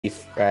I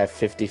have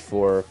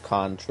 54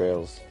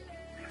 contrails.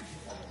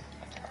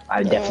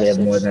 I definitely have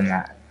more than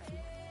that.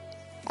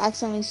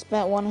 Accidentally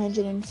spent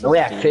 150. No, we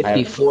have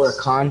 54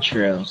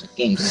 contrails. The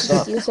game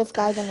sucks. Yusuf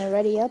guy gonna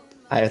ready up.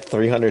 I have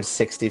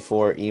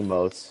 364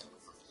 emotes.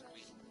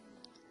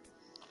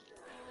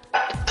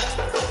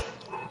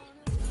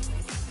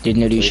 Dude,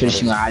 no, you should have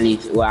seen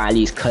what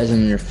Ali's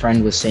cousin or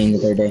friend was saying the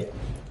other day.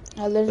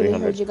 I literally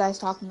heard you guys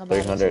talking about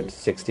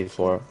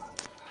 364.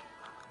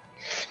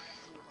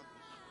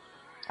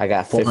 I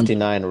got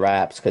 59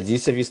 wraps because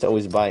Yusuf used to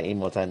always buy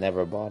emotes. I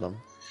never bought them.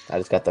 I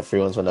just got the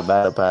free ones from the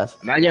battle pass.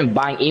 Imagine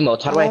buying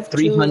emotes. How do I have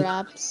 300?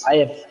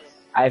 I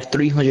have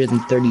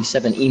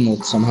 337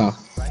 emotes somehow.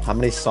 How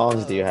many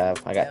songs do you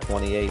have? I got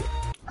 28.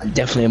 I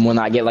definitely am one.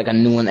 I get like a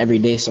new one every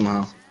day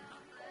somehow.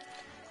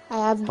 I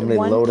have How many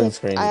loading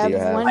screens do you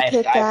have? One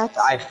pickaxe.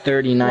 I have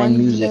 39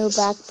 music. One new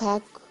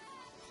backpack.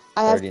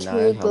 I have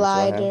 2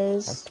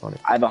 gliders.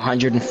 I have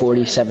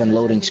 147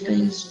 loading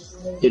screens.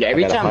 Dude,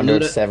 every time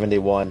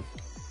 171.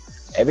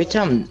 Every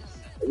time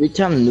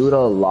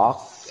Noodle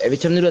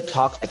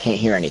talks, I can't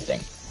hear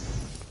anything.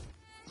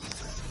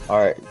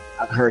 Alright.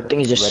 Her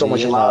thing is just so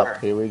much louder.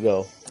 Here we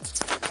go.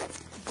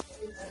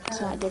 It's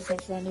not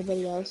different for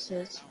anybody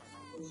else's.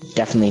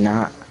 Definitely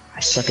not. I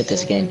suck at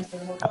this game.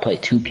 I play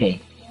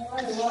 2K.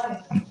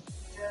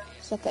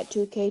 Suck at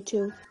 2K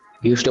too.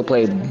 You still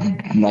play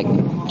like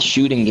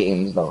shooting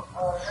games though.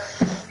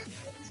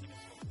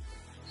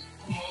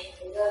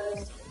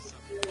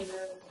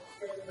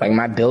 Like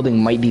my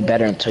building might be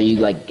better until you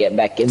like get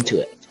back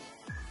into it.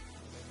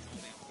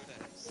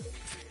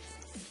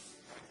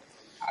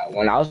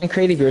 When I was in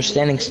creative, you were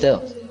standing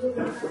still.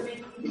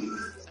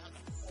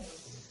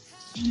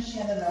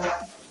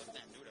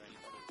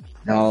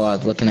 No, I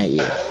was looking at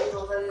you. It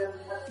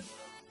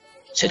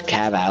said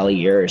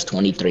Cavaliers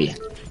 23.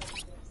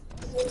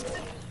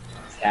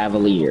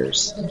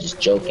 Cavaliers. I'm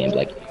just joking.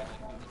 Like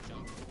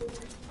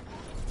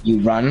you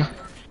run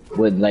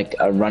with like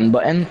a run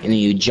button, and then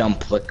you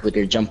jump with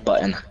your jump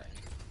button.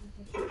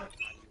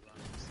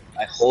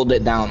 Like hold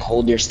it down,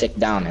 hold your stick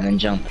down, and then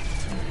jump.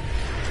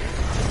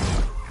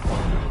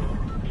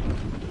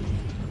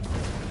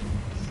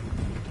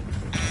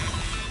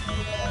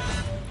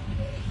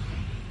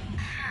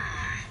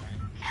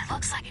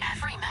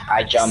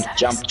 I jump.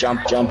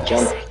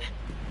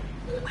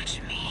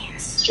 Which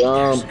means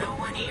jump. There's no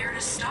one here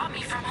to stop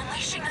me from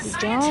unleashing the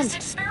Jump. scientist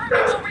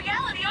experimental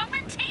reality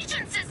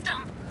augmentation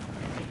system.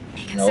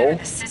 You No. consider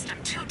the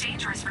system too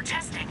dangerous for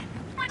testing,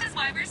 which is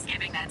why we're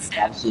skipping that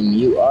step. I've seen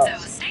you up.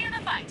 So stay in the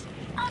fight.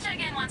 I'll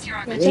check in once your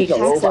I augmentation need a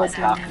robot system is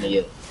talking to active.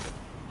 you.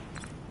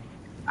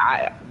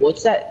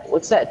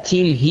 What's that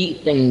Team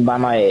Heat thing by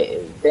my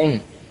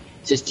thing?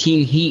 It says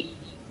Team Heat.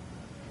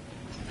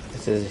 It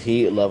says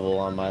heat level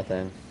on my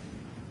thing.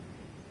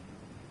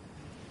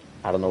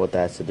 I don't know what that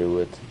has to do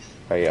with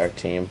our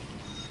team.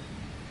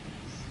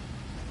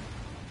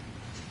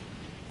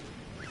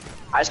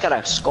 I just got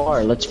a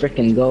scar. Let's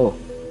freaking go.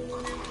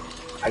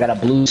 I got a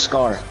blue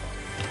scar.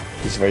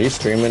 Are you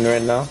streaming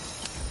right now?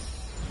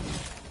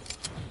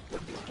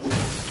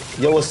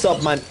 Yo, what's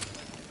up, man?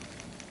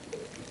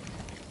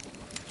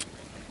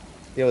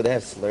 Yo, they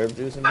have slurp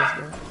juice in this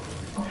game?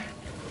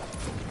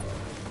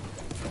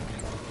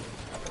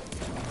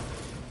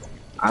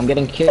 I'm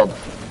getting killed.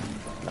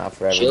 Not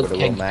forever, Shield but it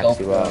will can't max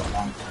go you out. I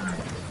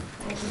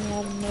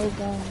have no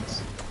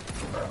guns.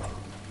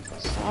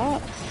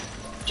 Stop.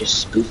 Just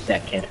spook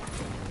that kid.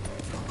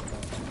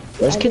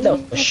 Where's the kid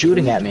that was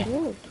shooting at me?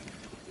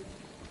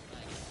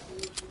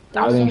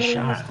 I was getting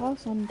shot.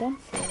 House, I'm done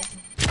for.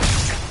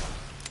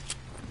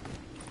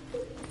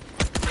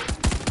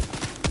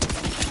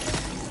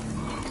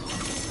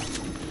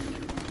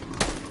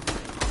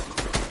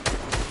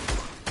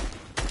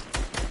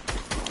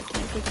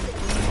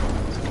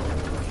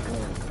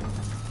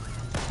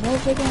 No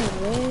freaking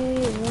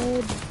way,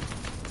 wood.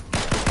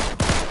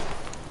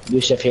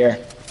 Yusuf here.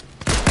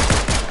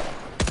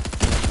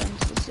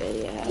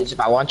 Yusuf,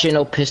 I want you to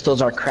know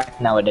pistols are cracked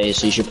nowadays,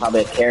 so you should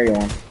probably carry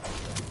one.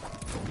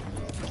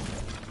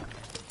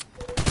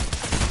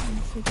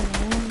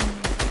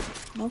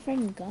 No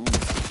freaking guns.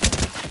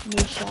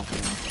 Need a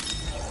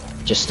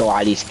shotgun. Just stole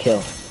ID's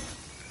kill.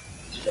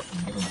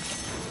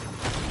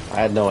 I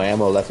had no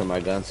ammo left in my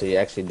gun, so you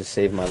actually just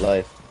saved my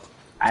life.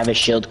 I have a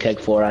shield keg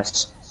for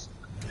us.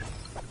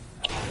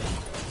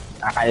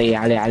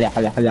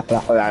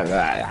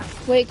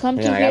 Wait, come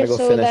to I here gotta go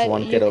so finish that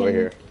one you kid can, over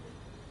here.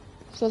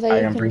 So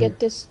that you can get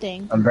this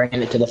thing. I'm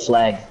bringing it to the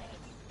flag.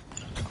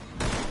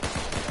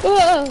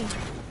 Whoa!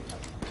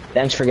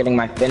 Thanks for getting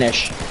my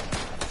finish.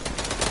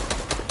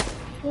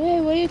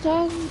 Wait, what are you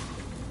talking?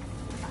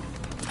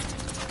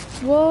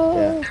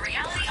 Whoa! Yeah.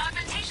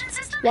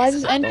 Why is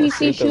this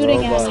NPC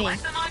shooting at me?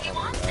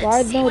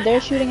 Why? No,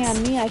 they're shooting at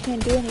me. I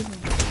can't do anything.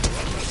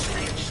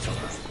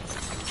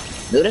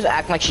 They're just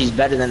acting like she's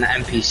better than the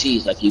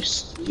NPCs. Like you're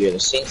the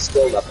same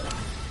skill level.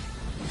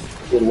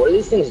 Dude, what are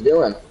these things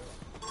doing?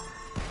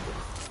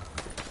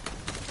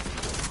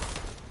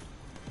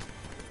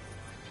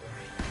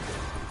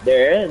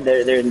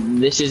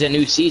 This is a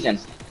new season.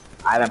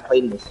 I haven't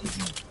played in this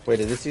season. Wait,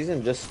 did this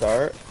season just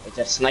start? It's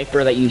a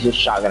sniper that uses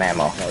shotgun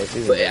ammo. No, this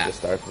season But didn't yeah. just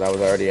start because I was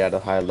already at a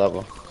high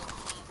level.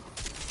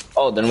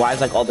 Oh, then why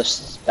is like all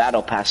this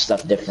battle pass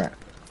stuff different?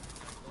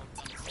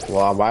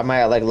 Well, why am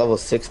I at like level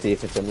 60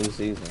 if it's a new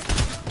season?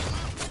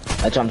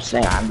 That's what I'm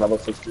saying. I'm level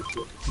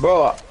 62.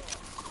 Bro,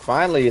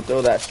 finally you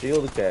throw that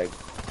shield keg.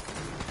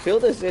 Kill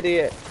this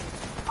idiot.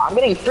 I'm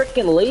getting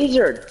freaking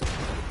lasered.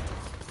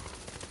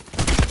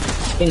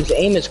 His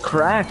aim is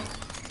cracked.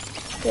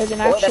 There's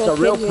an Oh, actual that's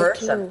a real kid here,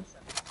 person. too.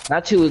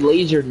 That's who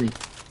lasered me.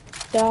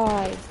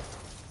 Died.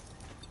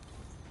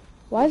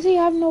 Why does he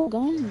have no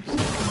guns?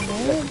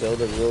 Let's kill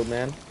the real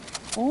man.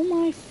 Oh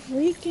my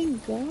freaking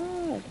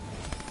god.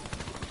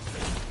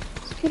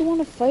 This kid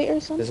wanna fight or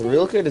something? This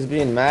real kid is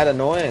being mad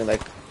annoying.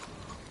 Like,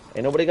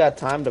 ain't nobody got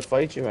time to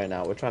fight you right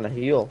now. We're trying to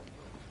heal.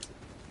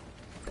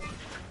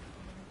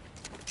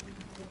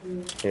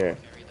 Here.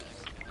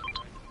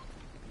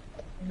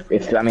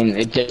 I mean,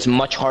 it's just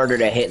much harder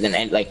to hit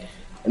than like.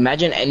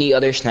 Imagine any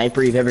other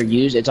sniper you've ever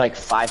used. It's like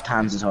 5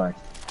 times as hard.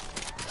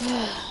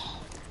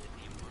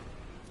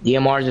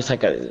 DMR is just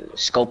like a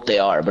scope they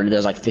are, but it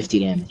does like 50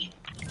 damage.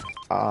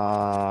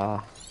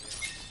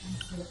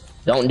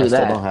 Don't do I still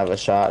that. don't have a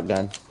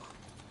shotgun.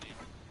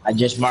 I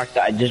just marked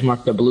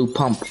the blue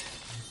pump.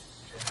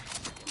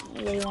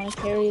 You really wanna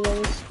carry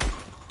those?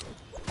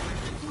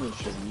 Holy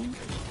shit, man.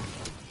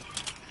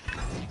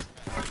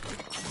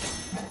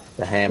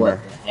 The hammer.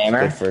 What, the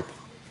hammer?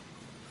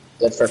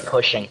 Good for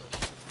pushing.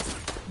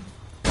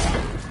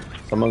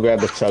 Someone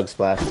grab a chug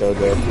splash,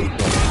 Jojo. If you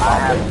can.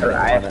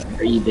 I have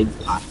 3 big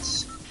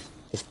pots.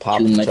 Just pop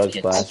Two the med chug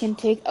kits. I splash. can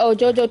take. Oh,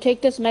 Jojo,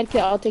 take this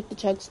medkit. I'll take the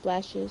chug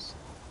splashes.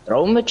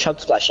 Throw him a chug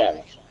splash at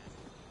me.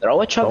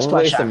 Throw a chug Don't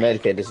splash waste at the me.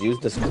 medkit. Just use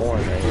this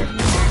corn right here.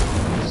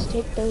 Just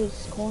take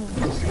those coins.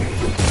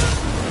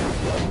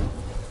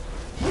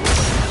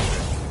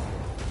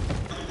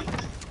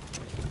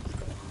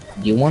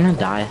 Do you wanna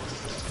die?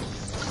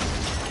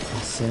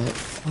 Set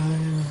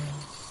fire.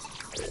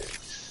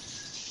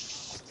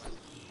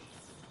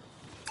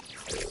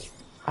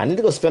 I need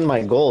to go spend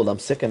my gold. I'm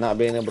sick of not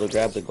being able to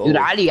grab the gold. Dude,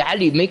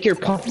 Ali, make your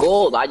pump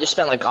gold. I just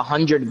spent like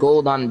 100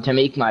 gold on to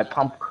make my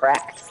pump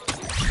cracked.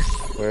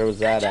 Where was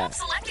that at?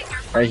 Selecting your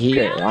Right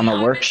here, on the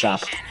reality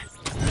workshop.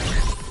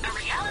 augmentation. A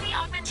reality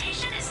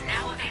augmentation is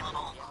now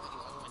available.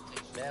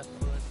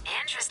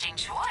 Interesting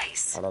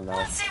choice. I don't know.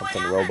 Let's see what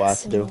Something happens.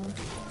 robots do.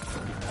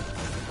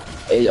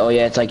 Oh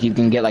yeah, it's like you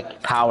can get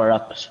like power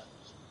ups.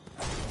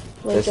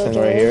 Wait, This thing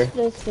Jojo, right here?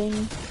 where's the thing?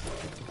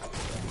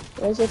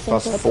 Where's the thing?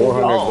 Plus to put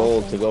 400 the-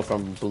 gold to go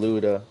from blue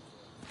to.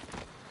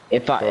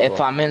 If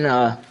I'm in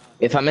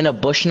a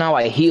bush now,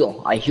 I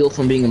heal. I heal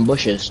from being in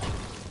bushes.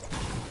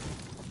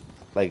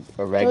 Like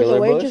a Jojo, regular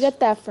where'd bush? you get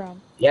that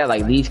from? Yeah,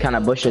 like these kind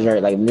of bushes are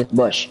like this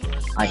bush.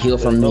 I heal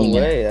There's from no being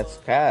in it. way. That's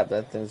cap.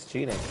 That thing's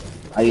cheating.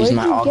 I use Where'd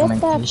my you get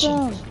that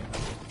augmentation. from?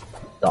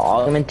 The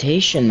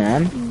augmentation,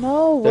 man.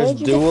 No, There's where'd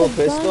you dual get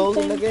the gun pistols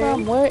in thing the game?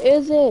 from? Where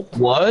is it?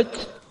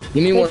 What?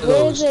 Give me one Like, of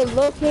where is those. it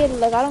located?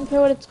 Like, I don't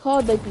care what it's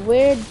called. Like,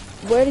 where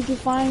did you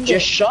find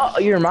Just it?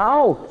 shut your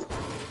mouth,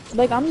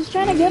 Like, I'm just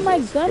trying to get my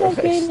gun Christ.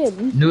 located.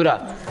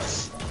 Nuda.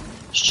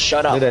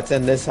 Shut up. Dude, that's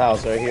in this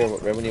house right here.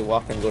 Right when you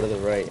walk and go to the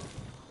right.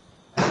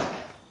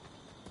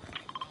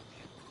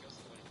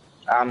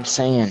 I'm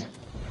saying.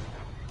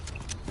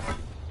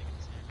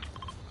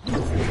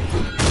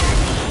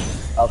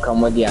 I'll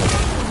come with ya.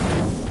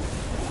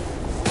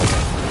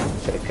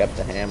 Should have kept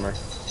the hammer.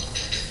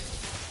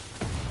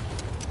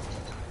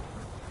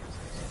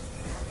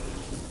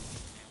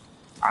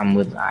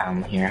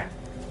 I'm here.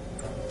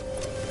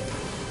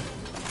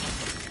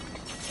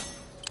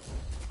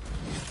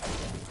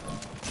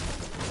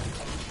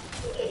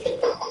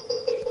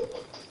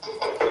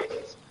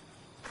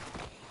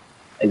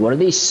 Like, what are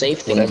these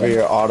safe things? Whatever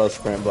your auto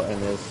sprint button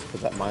is,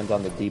 because that mine's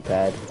on the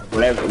D-pad.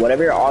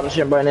 Whatever your auto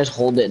ship button is,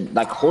 hold it.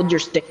 Like, hold your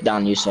stick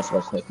down, Yusuf,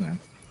 real quick, man.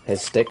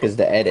 His stick is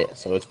the edit,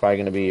 so it's probably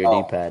gonna be your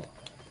Oh. D-pad.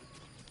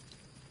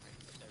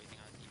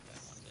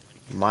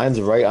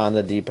 Mine's right on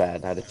the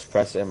D-pad. I just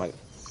press it. In my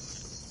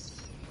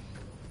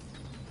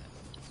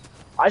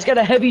I just got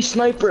a heavy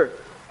sniper.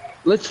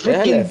 Let's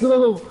Yeah, freaking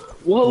go. when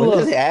Whoa.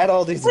 did they add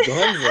all these guns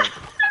in?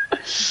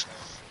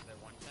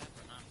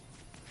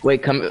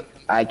 Wait, come.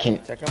 I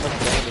can't. Check how much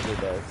damage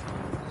it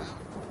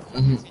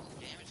does.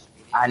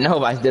 I know,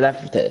 but I did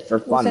that for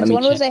fun. Let Since me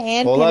when was check. a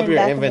hand Pull cannon up your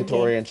back in the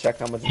inventory game? and check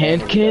how much Hand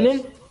damage it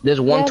cannon?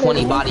 There's 120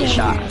 there's body hand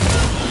shot. cannon.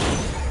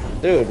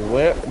 does. Dude,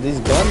 where these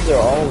guns are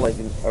all like?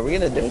 Are we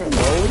in a different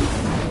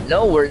mode?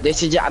 No,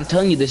 this is. I'm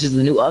telling you, this is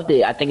the new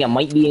update. I think it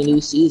might be a new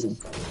season.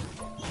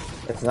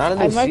 It's not a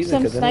new I marked season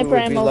some because then we sniper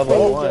would be ammo level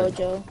for you, 1.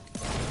 Jojo.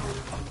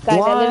 Guys,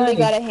 I literally Why?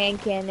 got a hand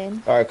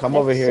cannon. All right, come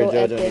over That's here, so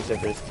Jojo. epic. You said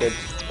there's kids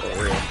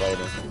over here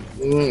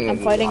fighting. I'm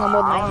fighting him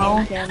with my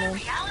hand cannon.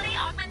 Reality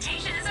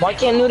augmentation is Why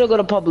can't Nuda go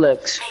to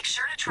Publix? Make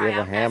sure to try have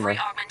a out hammer.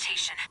 every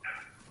augmentation.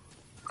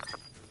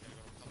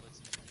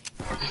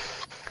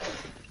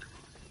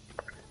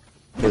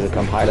 Dude,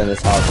 come hide in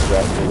this house and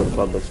grab me to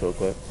Publix real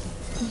quick.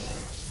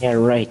 Yeah,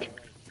 right.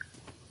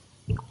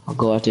 I'll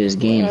go after this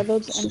Where game. are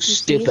those So NPCs?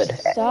 stupid.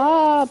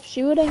 Stop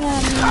shooting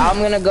at me.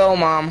 I'm gonna go,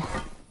 Mom.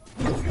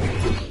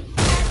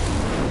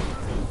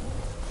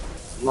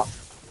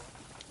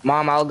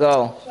 Mom, I'll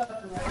go.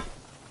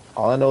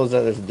 All I know is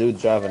that there's a dude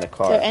driving a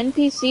car. They're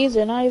NPCs.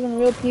 They're not even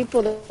real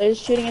people. They're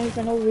just shooting at me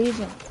for no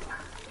reason.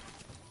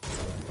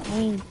 I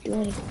ain't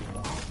doing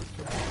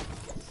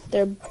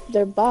anything.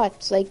 They're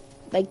bots. Like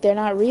they're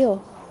not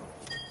real.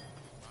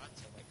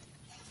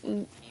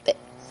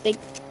 They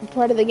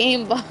part of the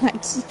game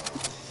bots.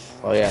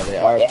 Oh yeah, they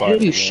are. Yeah, part of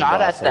the you game, shot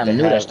boss. at them,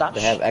 They Nuda, have, stop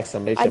they have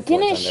exclamation I points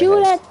didn't on their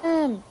shoot heads. at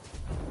them.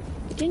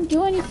 I didn't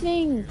do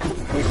anything.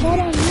 They shot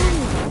at me.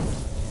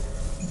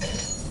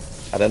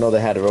 I didn't know they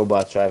had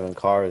robots driving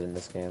cars in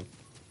this game.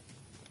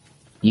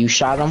 You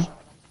shot him?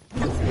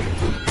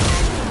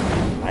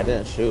 I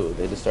didn't shoot.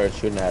 They just started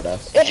shooting at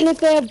us. And if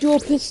they have dual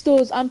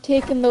pistols, I'm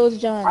taking those,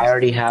 John. I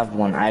already have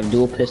one. I have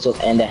dual pistols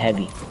and a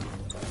heavy.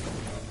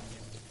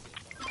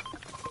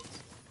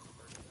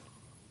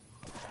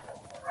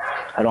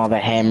 I don't have a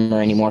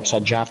hammer anymore because I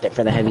dropped it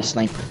for the heavy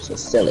sniper. So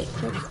silly.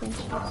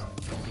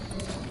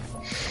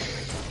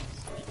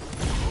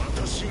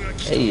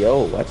 Hey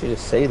yo, why'd you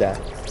just say that?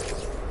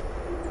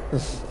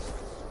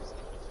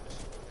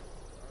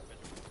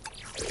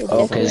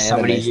 Oh, Because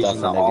somebody's anime stuff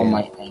using the in the All game.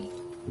 Might thing.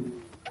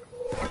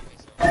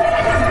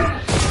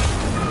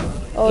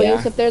 Oh, Yeah.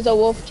 Yusuf, there's a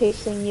wolf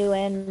chasing you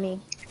and me.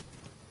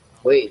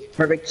 Wait,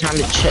 perfect time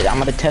to check. I'm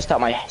gonna test out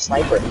my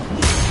sniper.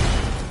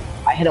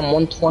 I hit him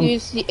 120.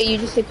 You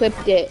just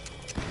equipped it.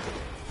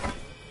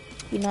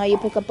 You know how you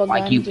pick up a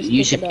Like gun, you, just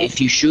you pick should, it up.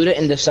 if you shoot it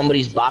into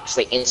somebody's box,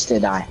 they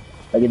insta die.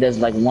 Like it does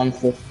like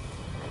 150.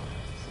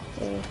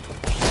 Okay.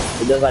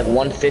 It does like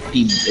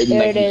 150. There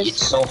Like, it is.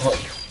 It's so hard.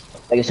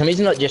 Like if somebody's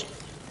not just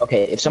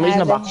okay. If somebody's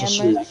in a I have box, a just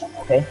hammer. shoot at them.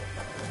 Okay.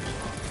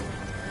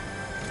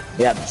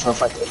 Yeah. So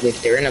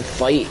if they're in a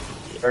fight,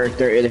 or if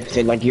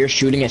they're like you're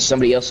shooting at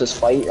somebody else's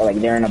fight, or like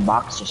they're in a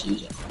box, just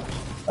use it.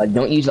 Like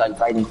don't use like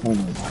fighting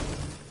things.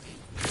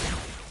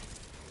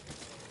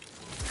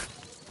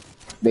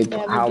 They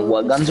Yeah, we how do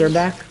what it guns this are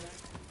back?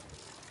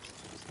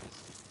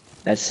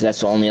 That's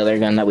the only other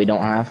gun that we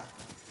don't have.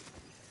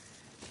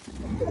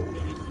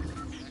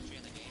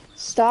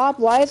 Stop!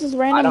 Why is this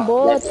random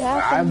bull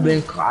attacking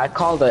me? I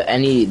call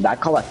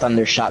it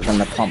thunder shotgun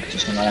the pump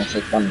just when I say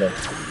thunder.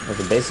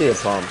 It's basically a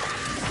pump.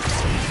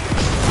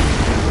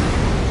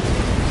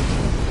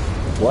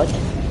 What?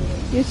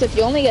 Yusuf,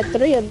 you only get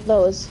 3 of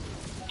those.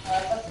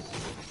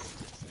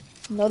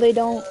 No, they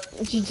don't.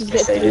 You just get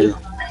Yes, they 3. do.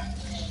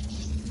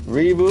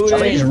 Rebooting.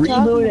 Somebody's What are you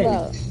talking rebooting.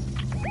 about?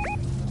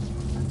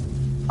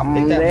 I'm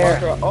Take that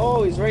there. marker.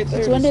 Oh, he's right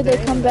there. Since when just did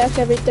they standing come there. back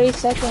every 3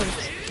 seconds? Don't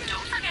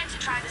forget to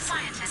try the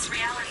scientist's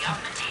reality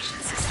augmentation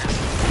system.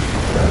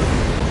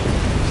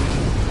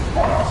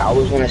 I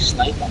was gonna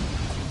snipe him.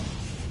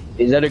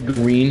 Is that a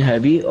green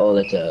heavy? Oh,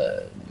 that's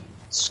a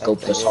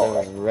scope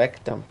assault.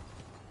 Rectum.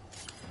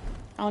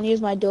 I don't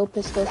use my dual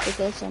pistols to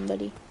kill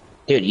somebody.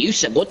 Dude, you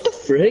said what the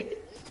frick?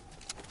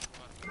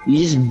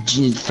 You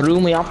just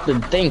threw me off the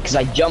thing because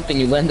I jumped and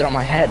you landed on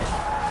my head.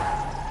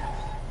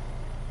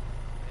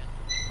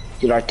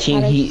 Dude, our team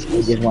How does heat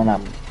this- just went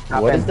up.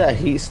 What does that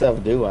heat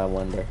stuff do, I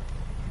wonder?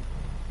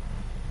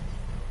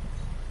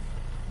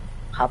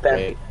 Hop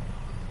in.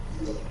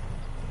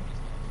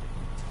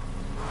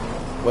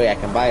 Wait, I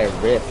can buy a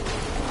rift.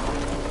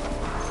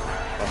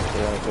 That's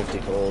 350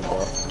 gold, bro.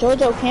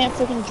 Jojo can't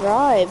freaking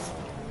drive.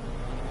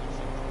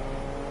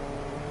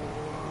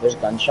 There's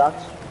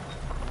gunshots.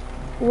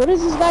 What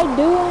is this guy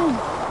doing?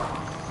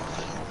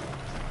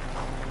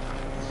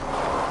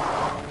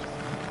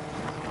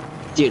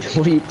 Dude,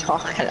 what are you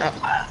talking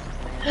about?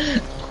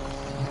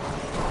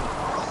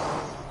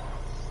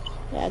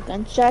 Yeah,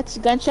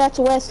 gunshots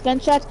west,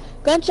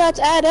 gunshots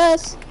at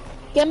us.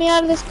 Get me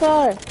out of this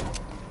car.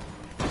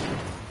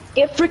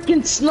 Get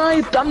freaking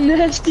sniped! I'm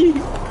nasty!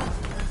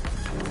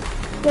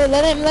 Here,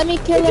 let me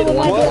kill him with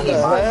my What dual the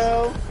pistol.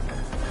 hell?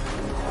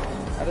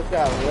 I just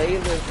got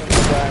lasers from the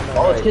guy on the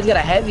Oh, this right. kid's got a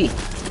heavy.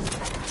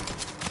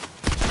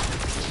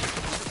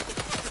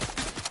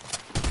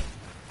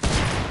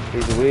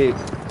 He's weak.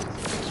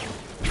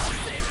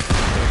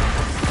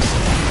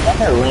 That's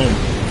a lame.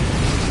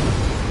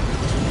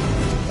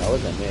 That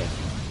wasn't me.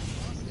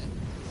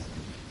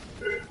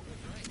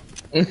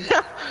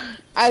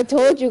 I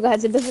told you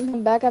guys, it doesn't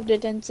come back after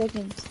 10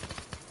 seconds.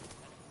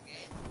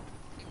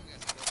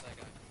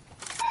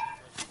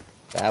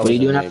 That What are you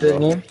doing wasn't after me, this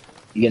bro. game?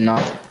 You getting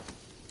off?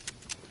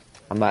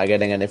 I'm not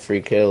getting any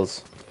free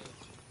kills.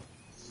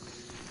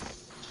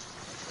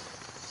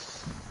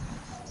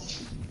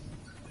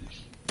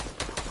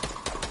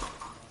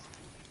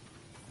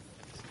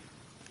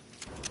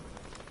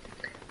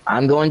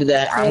 I'm going to the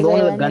There's gun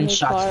an enemy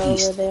shots car over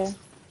east. there.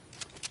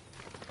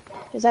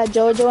 Is that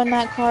Jojo in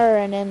that car or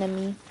an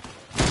enemy?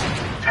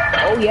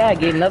 Oh yeah, I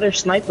gave another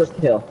sniper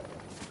kill.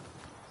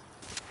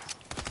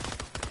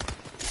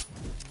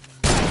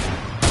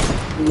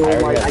 I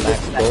already got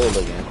max gold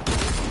again.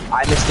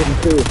 I missed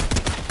him too.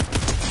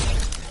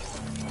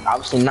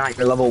 Obviously not,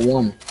 you're level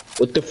 1.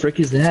 What the frick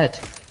is that?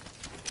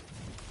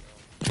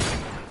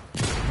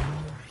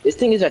 This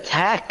thing is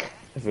attack.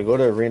 If we go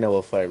to arena,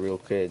 we'll fight real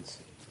kids.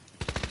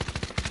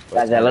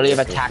 Guys, I literally have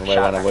attack Nobody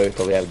shot. wanna wait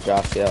till we have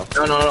Josh yell.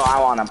 No,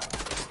 I want him.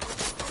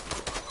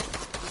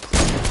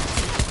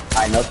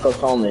 Alright, no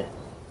scopes only.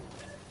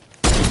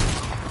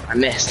 I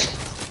missed.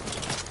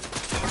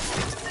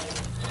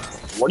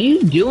 What are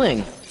you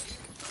doing?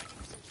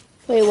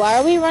 Wait, why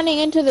are we running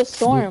into the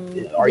storm?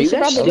 Are We you should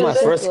guys probably That was do my a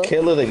first circle.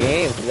 kill of the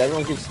game, because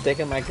everyone keeps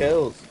taking my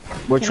kills.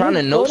 We're Can trying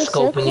we to go no to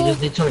scope and you circle?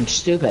 just did something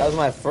stupid. That was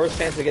my first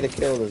chance to get a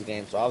kill this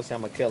game, so obviously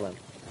I'm gonna kill him.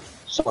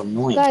 So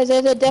annoying. Guys,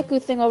 there's a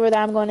Deku thing over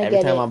there. I'm going to Every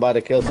get time it. I'm about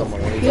to kill someone,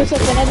 what do you guys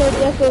Yusuf, do? another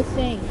Deku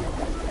thing.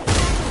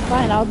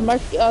 Fine,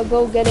 I'll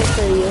go get it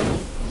for you.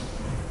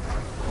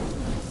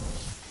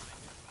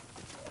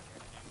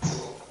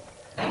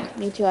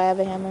 Me too, I have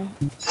a hammer.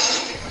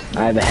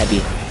 I have a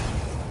heavy.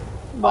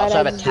 Why'd Also,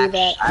 I I have just do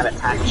that? I have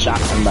attack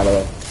shotgun, by the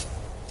way.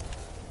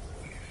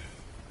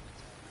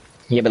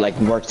 Yeah, but like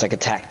works like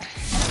attack.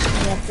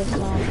 Yep, this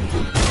one.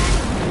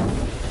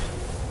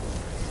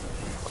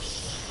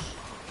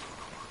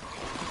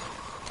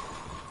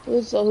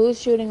 Who's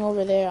shooting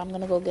over there? I'm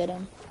gonna go get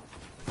him.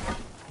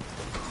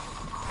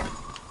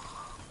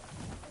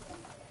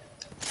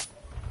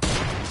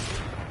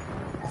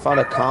 I found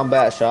a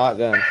combat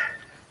shotgun.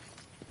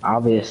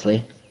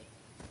 Obviously.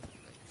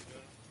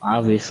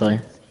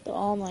 The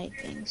All Might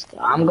things.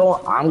 I'm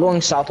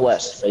going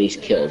southwest for these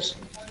kills.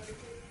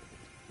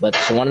 But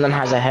so one of them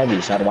has a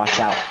heavy, so I'd watch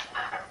out.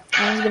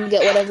 I'm just gonna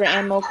get whatever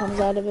ammo comes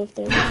out of it if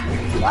there's.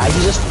 Why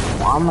you just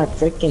on my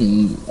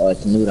freaking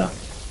it's Nuda.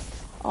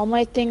 All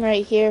Might thing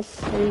right here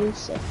for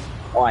Yusuf.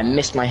 Oh, I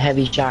missed my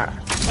heavy shot.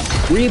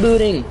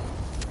 Rebooting.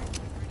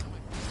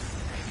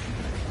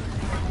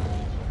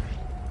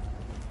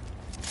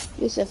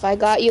 Yusuf, I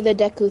got you the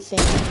Deku thing.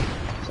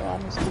 So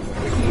I'm just gonna...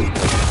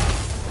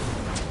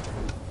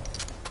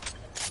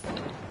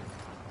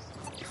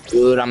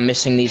 Dude, I'm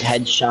missing these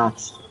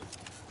headshots.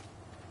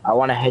 I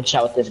want a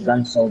headshot with this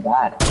gun so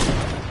bad.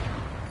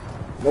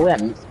 No way,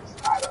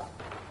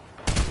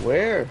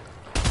 Where?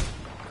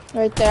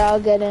 Right there, I'll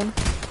get in.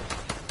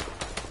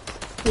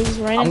 He just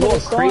ran I'm into the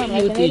going storm crazy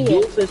like with an these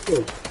dual idiot.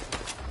 pistols.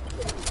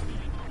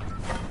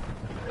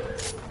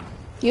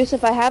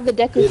 Yusuf, I have the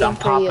Deku Dude, thing I'm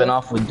for popping you.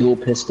 off with dual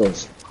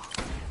pistols.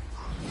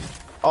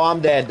 Oh,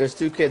 I'm dead. There's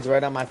two kids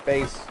right on my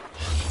face.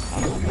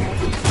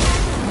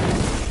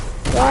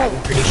 I'm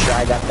pretty sure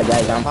I got the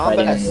guys I'm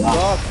fighting Combat in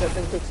lock. sucks. That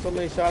thing took so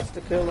many shots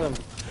to kill him.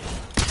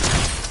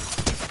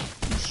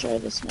 Let's try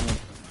this now.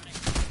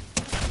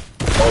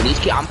 Oh, these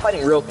kids, I'm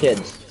fighting real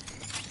kids.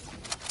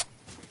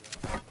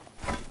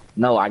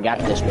 No, I got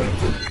this one.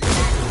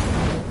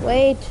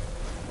 Wait,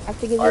 I have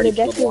to give you Already the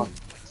killed Deku. one.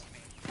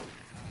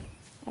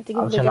 I have to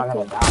give I'm you sure the I'm not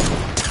gonna Deku.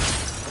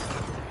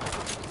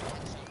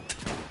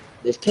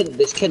 die.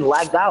 This kid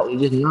lagged out. He's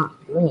just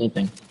not doing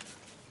anything.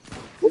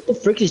 What the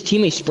frick is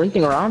teammate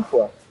sprinting around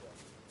for?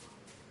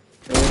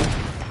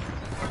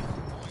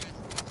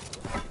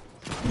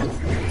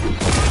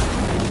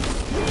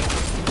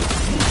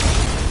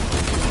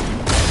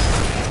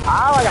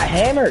 Ow, I got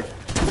hammered.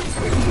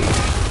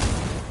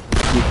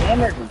 You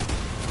hammered me.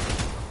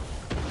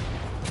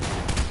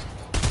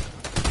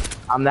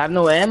 I have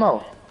no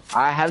ammo.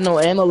 I have no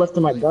ammo left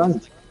in my gun.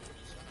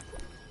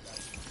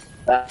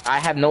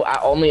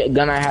 Only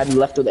gun I had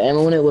left with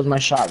ammo in it was my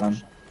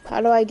shotgun.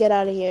 How do I get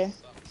out of here?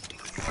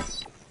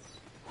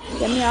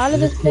 Get me out of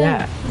this thing.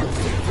 Yeah.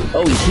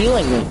 Oh, he's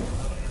healing me.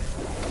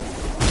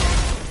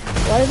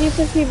 Why does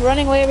Yusuf keep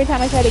running away every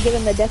time I try to give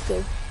him the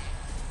Deku?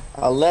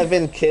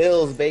 11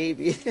 kills,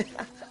 baby.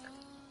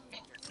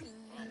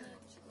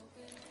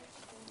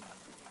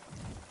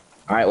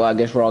 Alright, well, I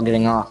guess we're all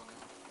getting off.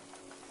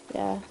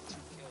 Yeah.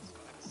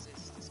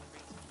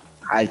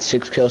 I had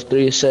 6 kills,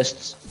 3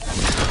 assists.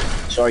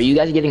 So are you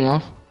guys getting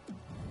off?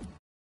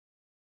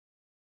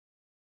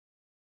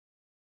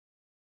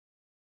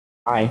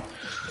 Hi.